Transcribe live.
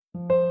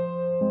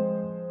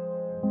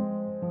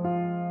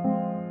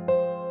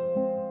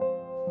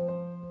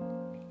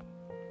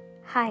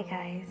Hi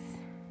guys,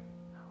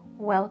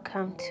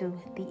 welcome to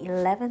the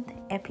 11th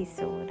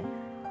episode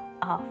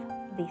of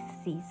this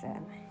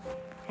season,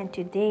 and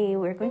today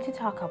we're going to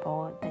talk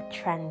about the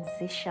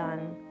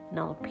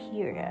transitional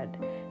period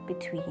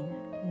between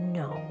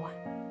now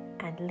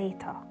and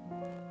later.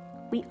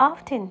 We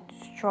often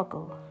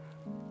struggle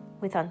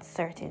with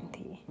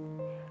uncertainty,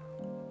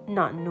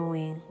 not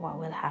knowing what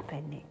will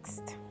happen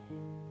next,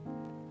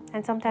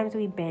 and sometimes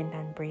we bend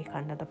and break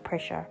under the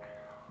pressure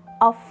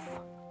of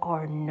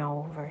our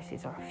now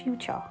versus our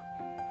future.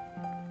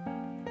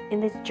 In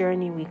this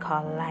journey we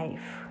call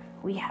life,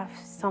 we have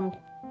some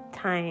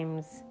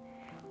times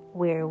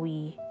where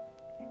we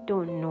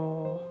don't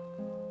know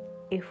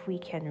if we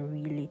can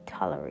really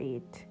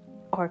tolerate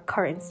our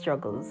current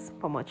struggles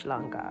for much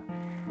longer,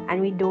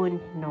 and we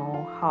don't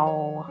know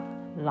how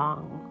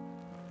long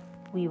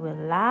we will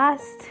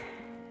last,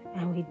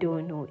 and we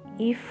don't know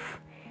if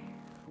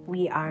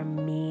we are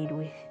made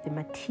with the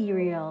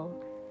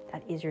material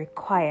that is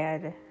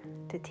required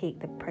to take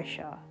the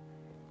pressure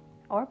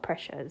or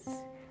pressures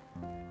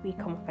we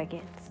come up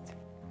against.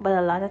 But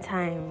a lot of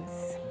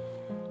times,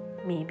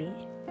 maybe,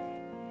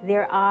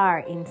 there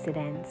are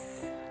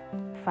incidents,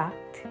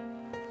 fact,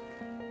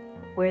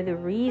 where the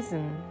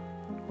reason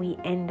we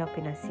end up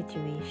in a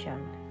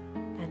situation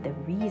and the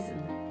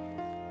reason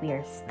we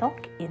are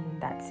stuck in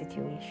that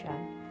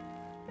situation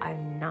are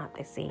not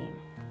the same.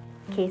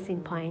 Case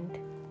in point,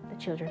 the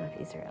children of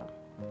Israel.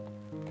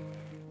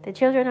 The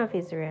children of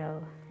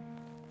Israel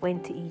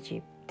went to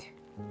Egypt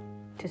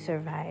to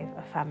survive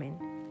a famine,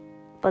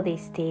 but they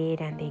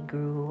stayed and they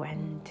grew,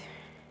 and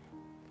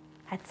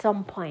at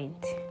some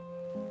point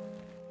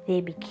they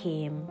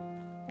became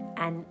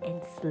an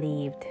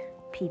enslaved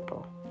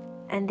people,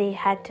 and they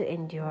had to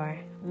endure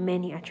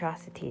many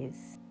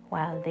atrocities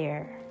while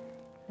they're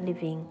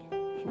living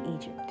in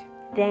Egypt.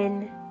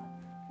 Then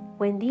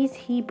when these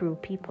Hebrew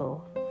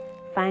people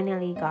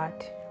finally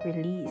got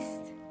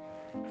released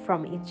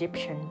from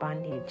Egyptian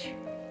bondage,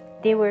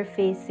 they were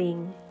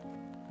facing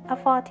a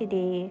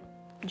 40-day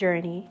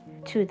journey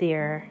to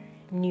their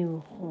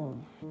new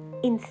home.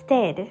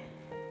 Instead,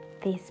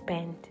 they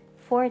spent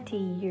 40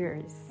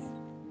 years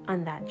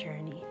on that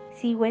journey.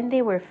 See, when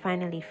they were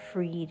finally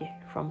freed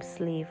from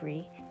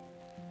slavery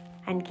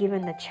and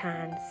given the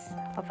chance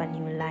of a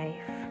new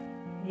life,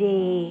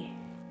 they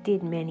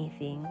did many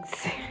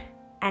things.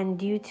 And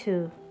due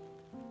to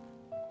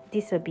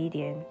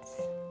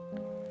disobedience,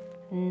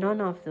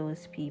 none of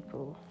those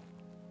people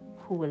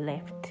who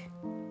left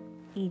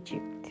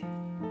Egypt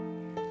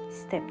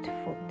stepped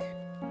foot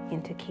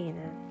into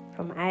Canaan.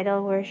 From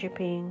idol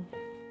worshipping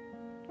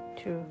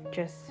to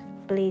just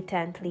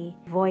blatantly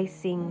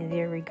voicing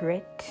their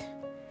regret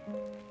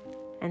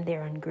and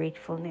their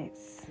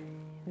ungratefulness,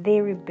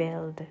 they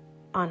rebelled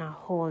on a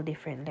whole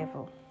different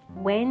level.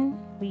 When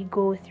we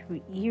go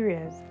through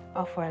eras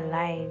of our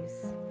lives,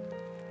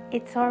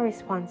 it's our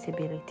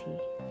responsibility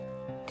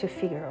to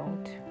figure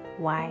out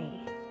why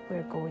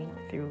we're going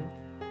through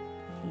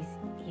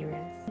these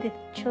eras. The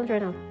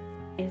children of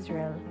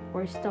Israel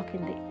were stuck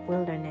in the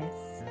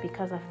wilderness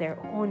because of their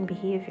own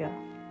behavior.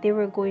 They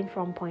were going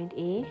from point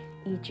A,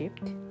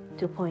 Egypt,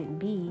 to point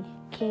B,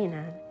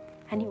 Canaan,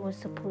 and it was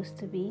supposed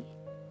to be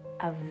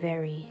a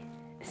very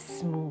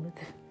smooth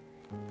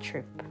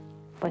trip,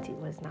 but it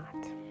was not.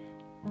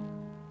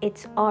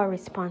 It's our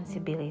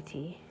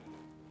responsibility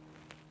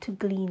to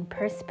glean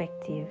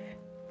perspective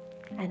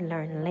and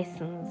learn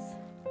lessons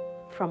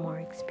from our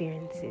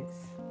experiences.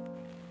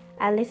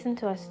 I listened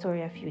to a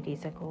story a few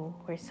days ago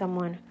where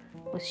someone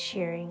was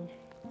sharing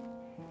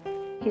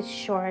his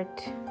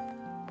short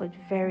but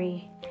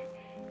very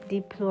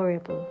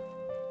deplorable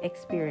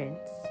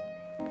experience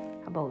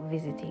about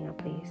visiting a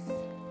place.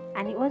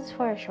 And it was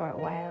for a short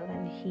while,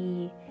 and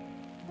he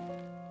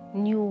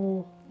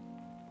knew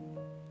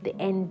the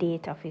end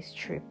date of his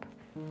trip,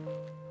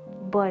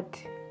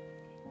 but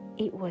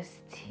it was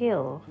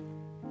still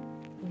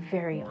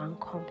very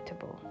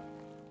uncomfortable.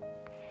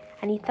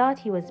 And he thought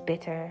he was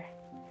better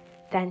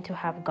than to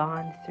have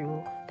gone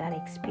through that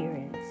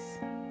experience.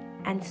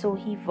 And so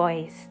he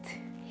voiced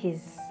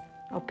his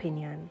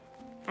opinion.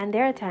 And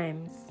there are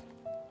times,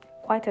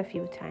 quite a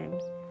few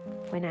times,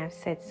 when I've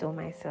said so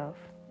myself,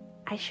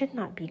 I should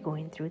not be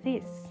going through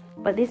this.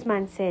 But this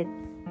man said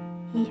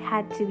he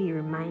had to be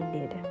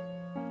reminded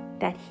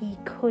that he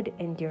could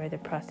endure the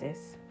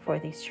process for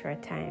this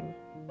short time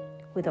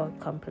without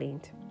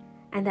complaint,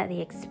 and that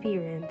the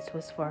experience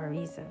was for a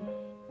reason.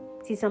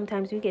 See,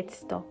 sometimes we get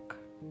stuck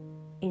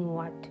in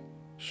what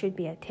should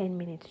be a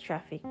 10-minute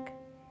traffic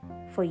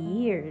for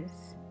years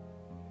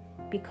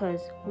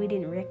because we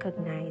didn't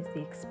recognize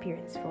the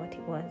experience for what it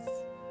was.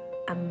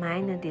 A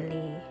minor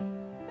delay,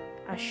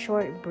 a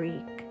short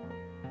break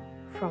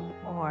from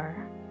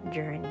our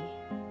journey,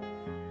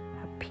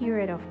 a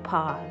period of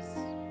pause,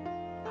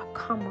 a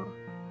comma,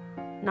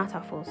 not a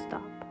full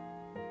stop.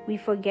 We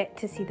forget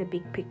to see the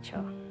big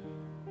picture.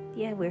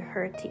 Yeah, we're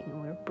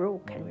hurting, we're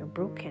broken,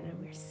 and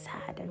we're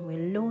sad, and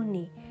we're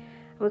lonely,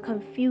 we're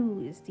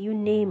confused, you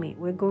name it,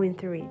 we're going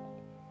through it.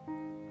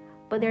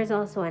 But there's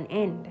also an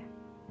end.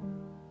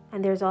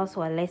 and there's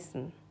also a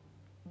lesson.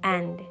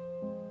 And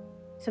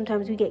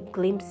sometimes we get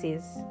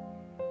glimpses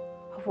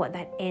of what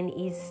that end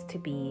is to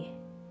be.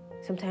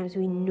 Sometimes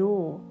we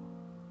know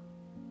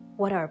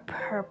what our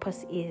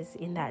purpose is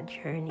in that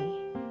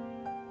journey.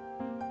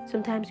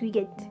 Sometimes we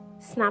get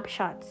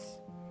snapshots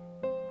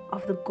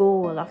of the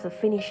goal, of the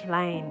finish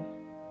line.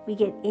 We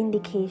get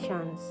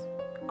indications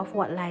of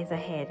what lies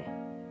ahead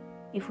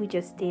if we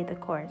just stay the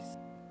course.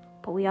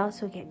 But we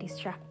also get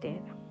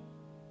distracted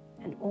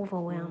and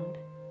overwhelmed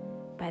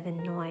by the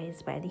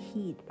noise, by the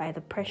heat, by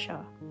the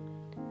pressure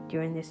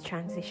during this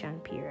transition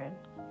period.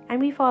 And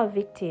we fall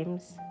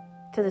victims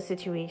to the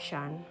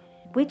situation,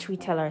 which we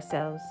tell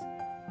ourselves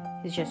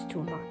is just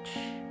too much.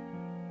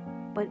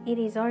 But it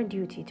is our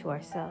duty to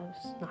ourselves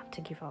not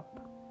to give up.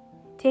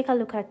 Take a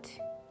look at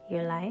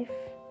your life,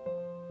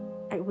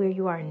 at where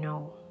you are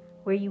now,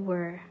 where you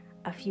were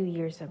a few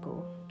years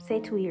ago, say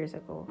 2 years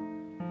ago,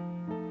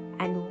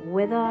 and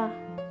whether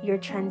your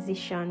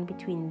transition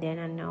between then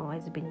and now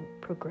has been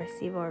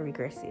progressive or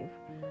regressive.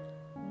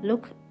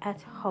 Look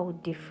at how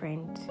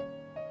different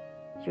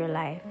your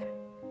life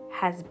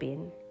has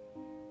been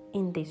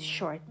in this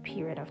short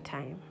period of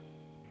time.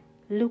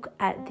 Look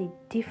at the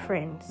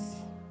difference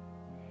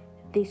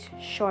this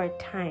short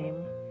time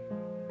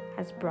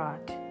has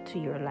brought to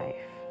your life.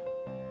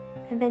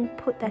 And then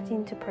put that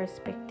into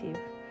perspective.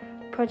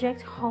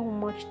 Project how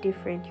much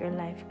different your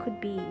life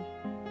could be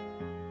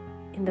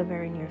in the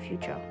very near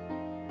future.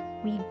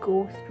 We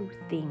go through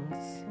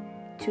things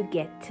to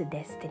get to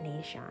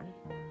destination.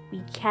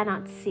 We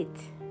cannot sit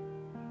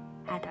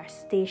at our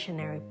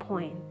stationary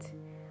point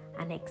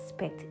and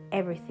expect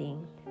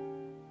everything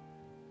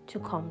to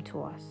come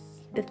to us.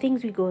 The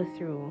things we go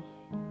through,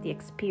 the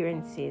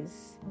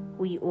experiences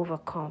we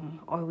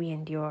overcome or we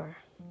endure,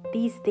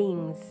 these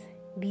things,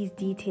 these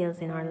details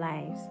in our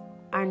lives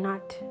are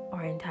not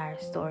our entire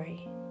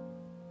story.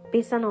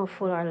 Based on how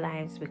full our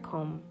lives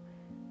become,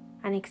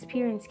 an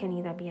experience can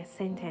either be a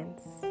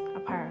sentence, a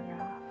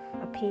paragraph,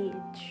 a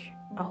page,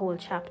 a whole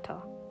chapter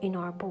in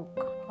our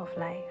book of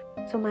life.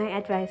 So my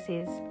advice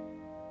is,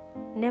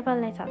 never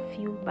let a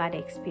few bad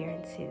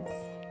experiences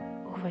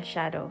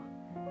overshadow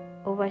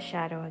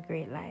a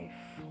great life.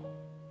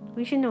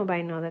 We should know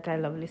by now that I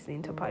love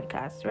listening to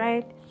podcasts,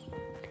 right?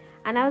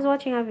 And I was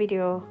watching a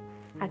video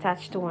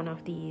attached to one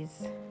of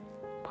these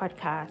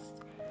podcasts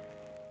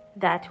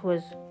that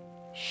was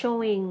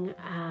showing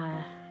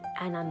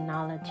an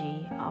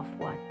analogy of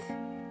what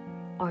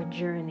our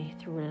journey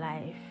through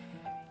life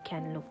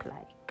can look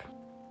like.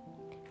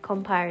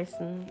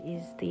 Comparison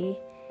is the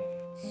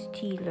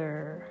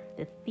stealer,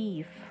 the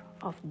thief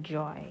of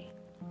joy.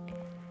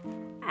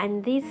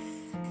 And this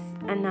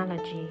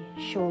analogy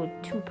showed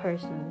two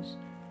persons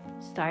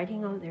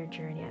starting out their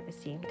journey at the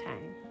same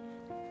time.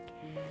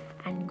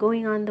 And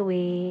going on the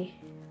way,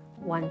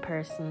 one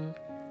person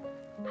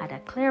had a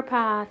clear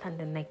path and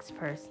the next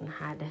person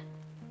had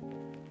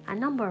a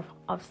number of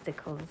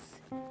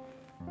obstacles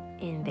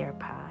in their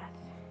path.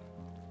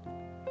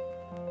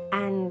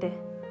 And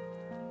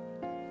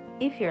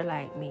if you're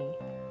like me,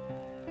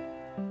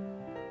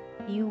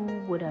 you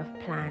would have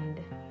planned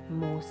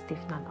most, if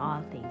not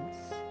all, things.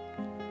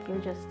 You're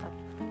just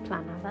a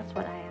planner. That's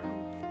what I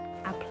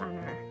am, a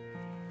planner.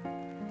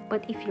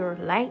 But if you're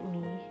like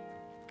me,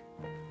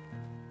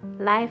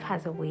 life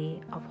has a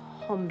way of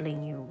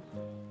humbling you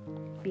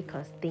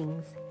because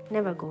things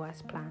never go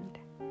as planned.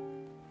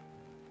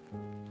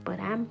 But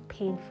I'm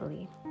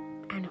painfully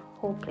and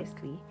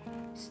hopelessly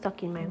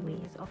stuck in my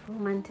ways of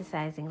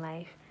romanticizing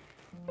life.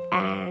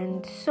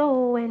 And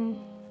so when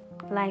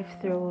life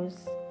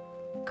throws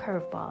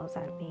curveballs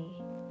at me,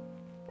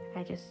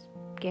 I just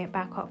get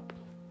back up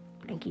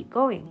and keep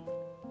going.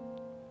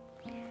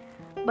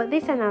 But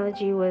this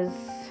analogy was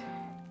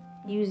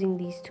using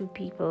these two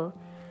people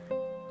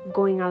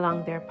going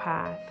along their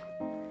path,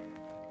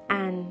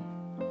 and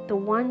the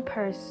one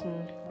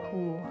person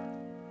who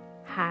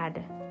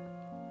had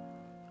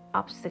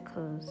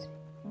obstacles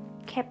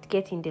kept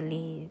getting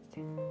delayed,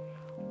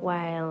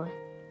 while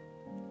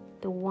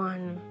the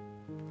one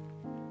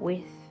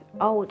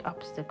without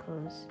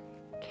obstacles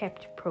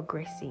kept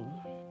progressing.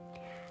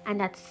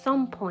 And at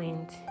some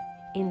point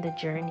in the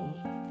journey,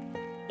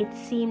 it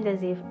seemed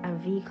as if a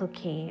vehicle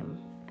came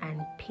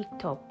and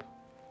picked up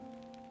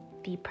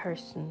the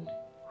person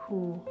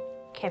who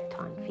kept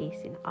on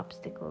facing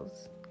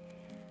obstacles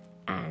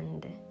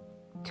and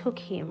took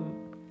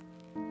him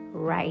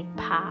right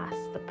past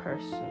the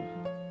person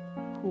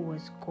who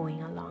was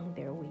going along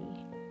their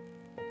way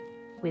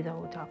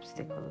without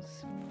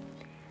obstacles.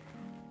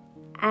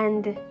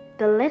 And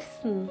the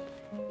lesson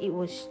it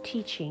was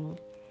teaching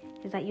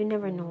is that you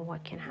never know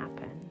what can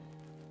happen.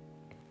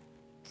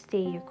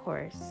 Stay your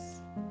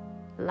course.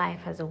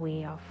 Life has a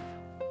way of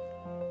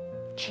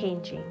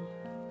changing.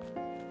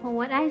 Well,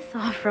 what I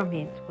saw from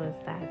it was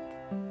that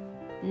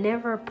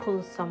never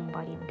pull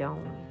somebody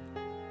down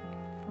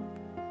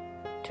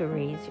to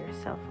raise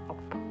yourself up.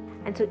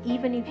 And so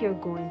even if you're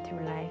going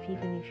through life,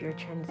 even if you're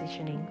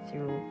transitioning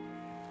through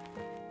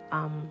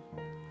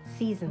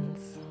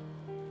seasons,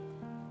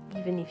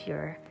 even if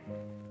you're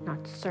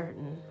not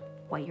certain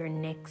what your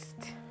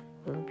next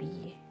will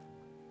be.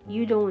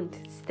 You don't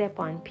step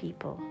on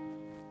people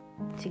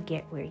to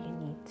get where you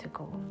need to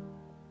go.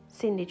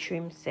 Cindy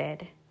Trim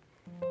said,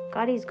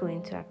 God is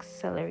going to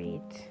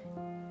accelerate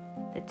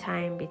the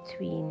time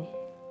between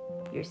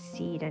your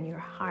seed and your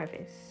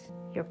harvest,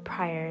 your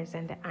prayers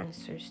and the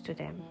answers to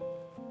them.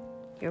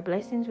 Your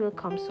blessings will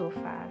come so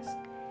fast.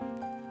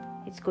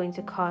 It's going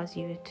to cause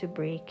you to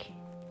break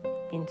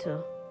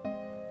into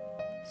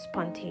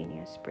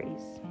spontaneous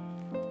praise.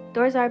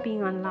 Doors are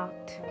being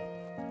unlocked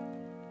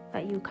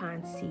that you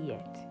can't see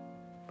yet,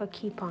 but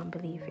keep on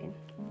believing.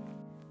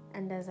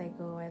 And as I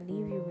go, I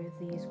leave you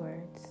with these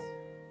words.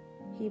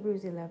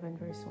 Hebrews 11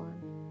 verse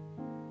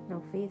 1.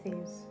 Now faith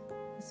is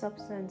the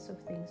substance of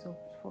things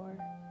hoped for,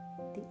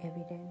 the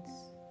evidence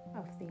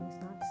of things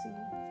not seen.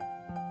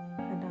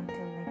 And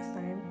until next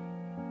time,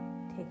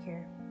 take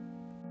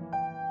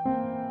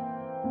care.